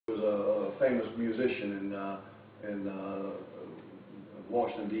famous musician in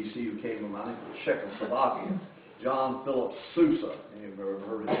Washington, D.C. who came from, I think, Czechoslovakia, John Philip Sousa. You've ever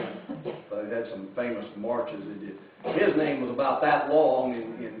heard of him? But he had some famous marches he did. His name was about that long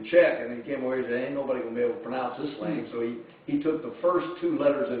in Czech, and he came over and said, ain't nobody going to be able to pronounce this name. So he took the first two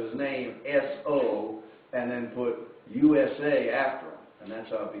letters of his name, S-O, and then put USA after him. And that's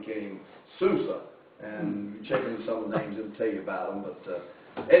how it became Sousa. And you check into some of the names, it'll tell you about them. But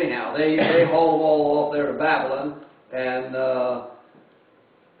anyhow, they haul them all off there to Babylon,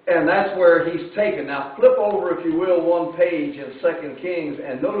 and that's where he's taken. Now flip over, if you will, one page in 2 Kings,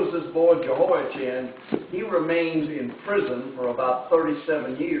 and notice this boy Jehoiachin. He remains in prison for about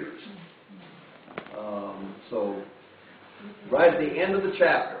 37 years. So right at the end of the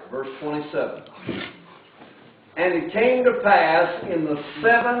chapter, verse 27. And it came to pass in the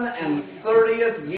 37th year